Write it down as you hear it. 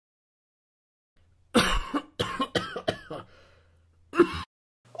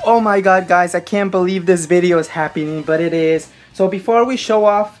Oh my god, guys, I can't believe this video is happening, but it is. So before we show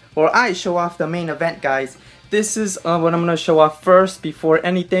off, or I show off the main event, guys, this is what I'm gonna show off first before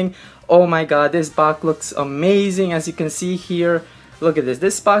anything. Oh my god, this box looks amazing. As you can see here, look at this.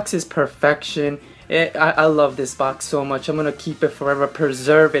 This box is perfection. I love this box so much. I'm gonna keep it forever,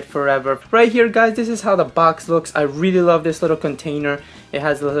 preserve it forever. Right here, guys, this is how the box looks. I really love this little container. It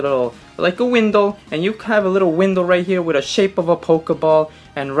has a little, like a window, and you have a little window right here with a shape of a Pokeball,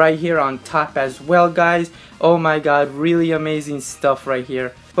 and right here on top as well, guys. Oh my god, really amazing stuff right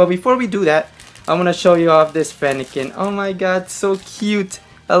here. But before we do that, I'm gonna show you off this Fennekin. Oh my god, so cute.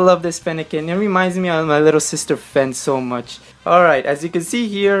 I love this Fennekin. It reminds me of my little sister Fen so much. Alright, as you can see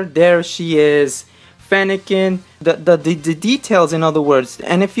here, there she is. Fennekin, the details, in other words,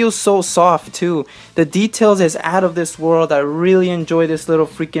 and it feels so soft too. The details is out of this world. I really enjoy this little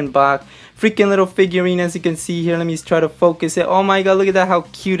freaking box, freaking little figurine. As you can see here, let me try to focus it. Oh my god, look at that, how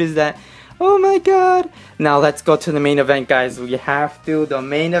cute is that? Oh my god. Now let's go to the main event, guys. We have to, the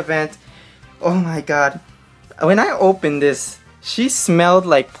main event. Oh my god, when I opened this, she smelled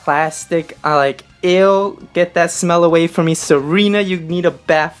like plastic. Like, ew, get that smell away from me. Serena, you need a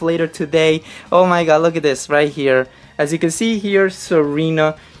bath later today. Oh my god, look at this right here. As you can see here,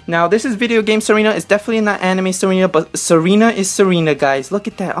 Serena. Now, this is video game Serena. It's definitely not anime Serena, but Serena is Serena, guys. Look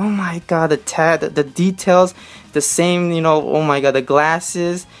at that. Oh my god, the tag, the details, the same, you know, oh my god, the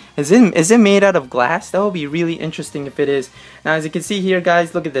glasses. Is it made out of glass? That would be really interesting if it is. Now, as you can see here,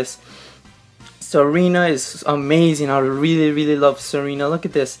 guys, look at this. Serena is amazing. I really love Serena. Look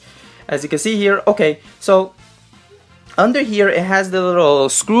at this. As you can see here, okay, so under here it has the little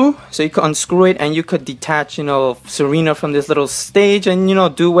screw, so you can unscrew it and you could detach, you know, Serena from this little stage and, you know,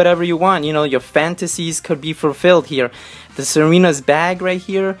 do whatever you want. You know, your fantasies could be fulfilled here. The Serena's bag right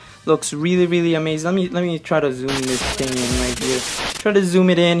here looks really amazing. Let me try to zoom this thing in right here. Try to zoom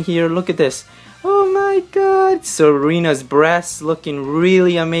it in here. Look at this. Oh my god, Serena's breasts looking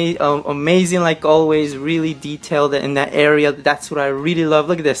really amazing like always, really detailed in that area. That's what I really love.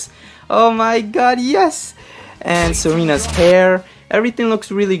 Look at this. Oh my god, yes. And Serena's hair, everything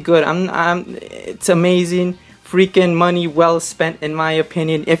looks really good. It's amazing. Freaking money well spent, in my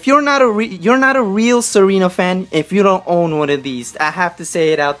opinion. If you're not a real Serena fan if you don't own one of these. I have to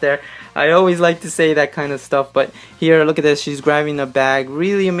say it out there. I always like to say that kind of stuff, but here, look at this. She's grabbing the bag.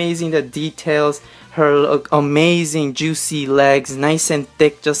 Really amazing, the details. Her amazing juicy legs, nice and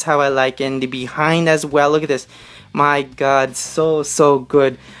thick, just how I like it. And the behind as well. Look at this. My god, so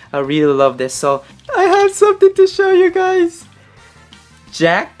good. I really love this. So I have something to show you guys.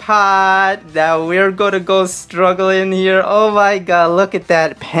 Jackpot! Now we're gonna go struggling here. Oh my god, look at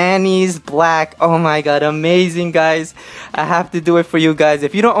that. Panties black. Oh my god, amazing, guys. I have to do it for you guys.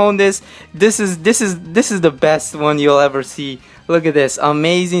 If you don't own this, this is the best one you'll ever see. Look at this.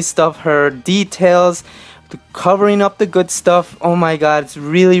 Amazing stuff. Her details, covering up the good stuff. Oh my god, it's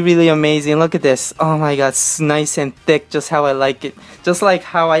really amazing. Look at this. Oh my god, it's nice and thick, just how I like it. Just like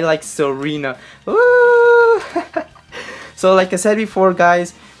how I like Serena. Woo! So like I said before,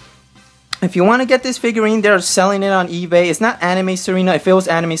 guys, if you want to get this figurine, they're selling it on eBay. It's not anime Serena. If it was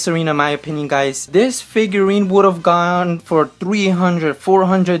anime Serena, in my opinion, guys, this figurine would have gone for $300,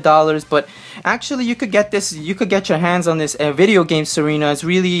 $400. But actually, you could get this. You could get your hands on this video game Serena. It's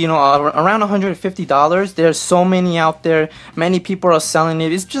really, you know, around $150. There's so many out there. Many people are selling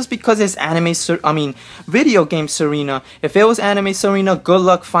it. It's just because it's video game Serena. If it was anime Serena, good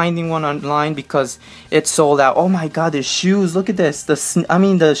luck finding one online because it's sold out. Oh my god, the shoes. Look at this.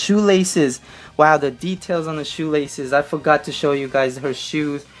 The shoelaces. Wow, the details on the shoelaces. I forgot to show you guys her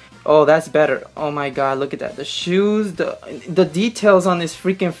shoes. Oh, that's better. Oh my god, look at that. The shoes, the details on this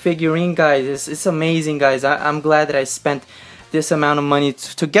freaking figurine, guys. It's amazing, guys. I'm glad that I spent this amount of money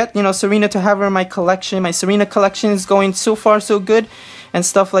to get, you know, Serena, to have her in my collection. My Serena collection is going so far so good and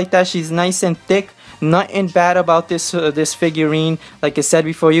stuff like that. She's nice and thick. Nothing bad about this this figurine. Like I said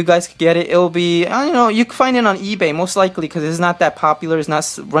before, you guys could get it. It'll be, I don't know, you can find it on eBay most likely because it's not that popular. It's not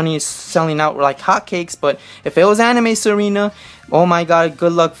selling out like hotcakes. But if it was anime Serena, oh my god,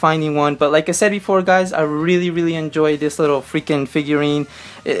 good luck finding one. But like I said before, guys, I really enjoy this little freaking figurine.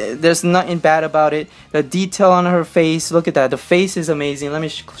 There's nothing bad about it. The detail on her face, look at that. The face is amazing. Let me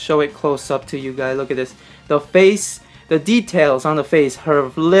show it close up to you guys. Look at this. The face. The details on the face, her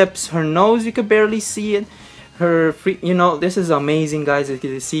lips, her nose, you could barely see it. You know, this is amazing, guys, as you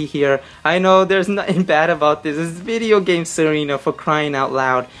can see here. I know there's nothing bad about this. It's video game Serena, for crying out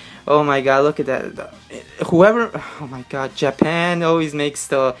loud. Oh my god, look at that. Oh my god, Japan always makes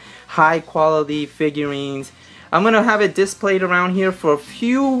the high quality figurines. I'm gonna have it displayed around here for a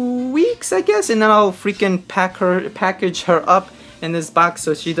few weeks, I guess, and then I'll freaking package her up in this box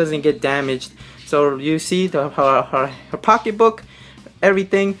so she doesn't get damaged. So you see her pocketbook,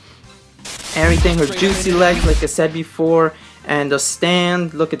 everything, her juicy legs like I said before, and the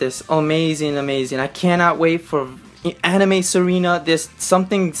stand. Look at this, amazing. I cannot wait for Anime Serena. This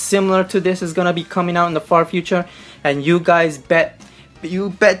something similar to this is gonna be coming out in the far future, and you guys bet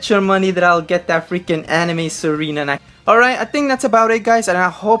your money that I'll get that freaking Anime Serena. Alright, I think that's about it, guys, and I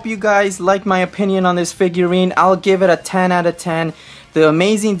hope you guys like my opinion on this figurine. I'll give it a 10 out of 10. The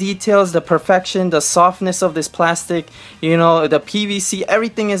amazing details, the perfection, the softness of this plastic, you know, the PVC,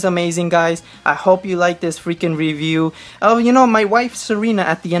 everything is amazing, guys. I hope you like this freaking review. Oh, you know, my wife Serena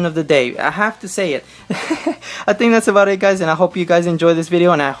at the end of the day. I have to say it. I think that's about it, guys, and I hope you guys enjoy this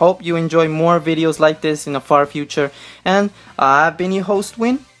video, and I hope you enjoy more videos like this in the far future. And I've been your host,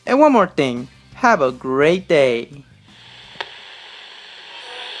 Win, and one more thing. Have a great day.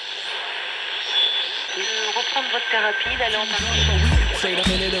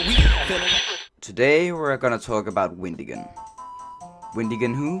 Today we're gonna talk about Windiken.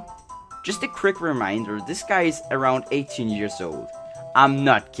 Windiken who? Just a quick reminder, this guy is around 18 years old. I'm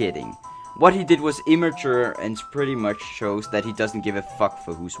not kidding. What he did was immature and pretty much shows that he doesn't give a fuck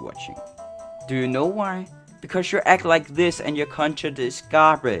for who's watching. Do you know why? Because you act like this and your content is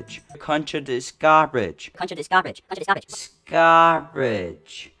garbage. Content is garbage. Content is garbage. Content is garbage.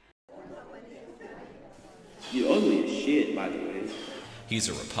 Garbage. You're ugly as shit, by the way. He's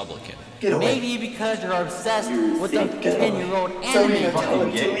a Republican. Maybe because you're obsessed with the 10-year-old anime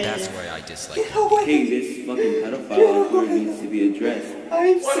fucking. That's why I dislike him. Hey, this fucking pedophile needs to be addressed.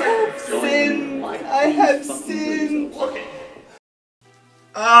 I've sinned. I have sinned.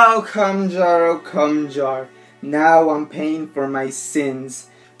 Oh, come jar. Now I'm paying for my sins.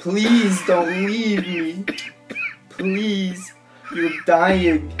 Please don't leave me. Please. You're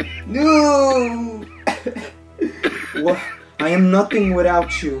dying. No. What? I am nothing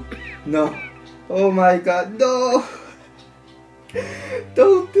without you. No. Oh my god, no.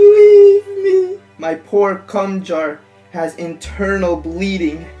 Don't leave me. My poor cum jar has internal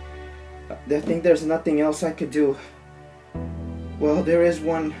bleeding. I think there's nothing else I could do. Well, there is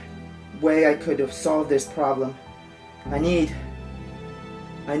one way I could have solved this problem. I need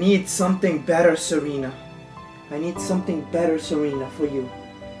something better, Serena. I need something better, Serena, for you.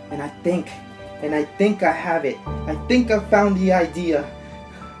 And I think I have it. I think I found the idea.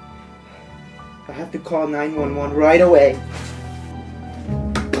 I have to call 911 right away.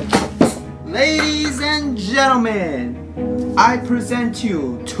 Ladies and gentlemen, I present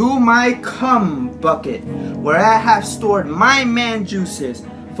you to my cum bucket, where I have stored my man juices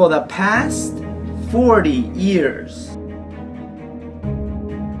for the past 40 years.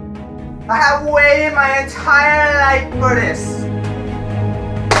 I have waited my entire life for this.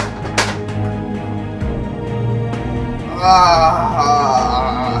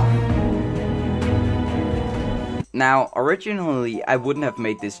 Now, originally, I wouldn't have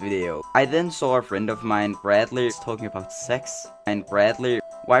made this video. I then saw a friend of mine, Bradley, talking about sex. And Bradley,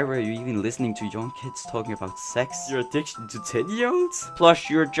 why were you even listening to young kids talking about sex? Your addiction to 10-year-olds? Plus,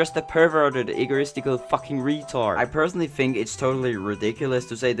 you're just a perverted, egoistical fucking retard. I personally think it's totally ridiculous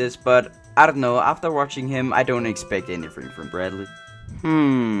to say this, but I don't know, after watching him, I don't expect anything from Bradley.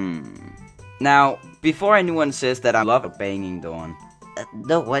 Now, before anyone says that I love banging Dawn.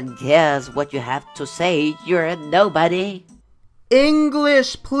 No one cares what you have to say. You're a nobody.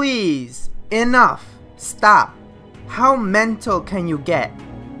 English, please. Enough. Stop. How mental can you get?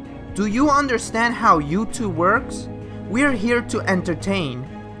 Do you understand how YouTube works? We're here to entertain.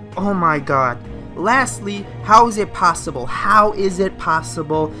 Oh my god. Lastly, how is it possible? How is it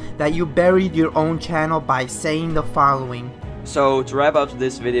possible that you buried your own channel by saying the following? So, to wrap up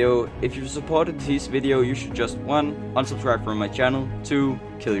this video, if you supported this video, you should just 1. Unsubscribe from my channel, 2.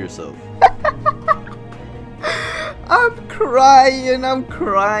 Kill yourself. I'm crying.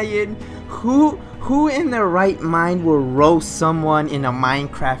 Who in their right mind will roast someone in a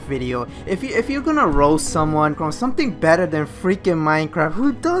Minecraft video? If you're gonna roast someone from something better than freaking Minecraft,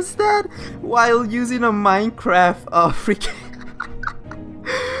 who does that while using a Minecraft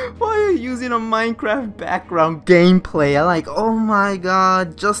Why are you using a Minecraft background gameplay? I'm like, oh my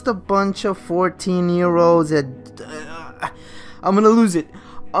god, just a bunch of 14-year-olds. I'm gonna lose it.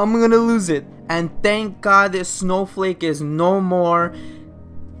 And thank god this snowflake is no more.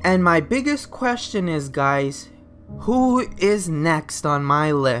 And my biggest question is, guys, who is next on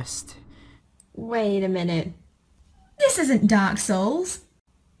my list? Wait a minute. This isn't Dark Souls.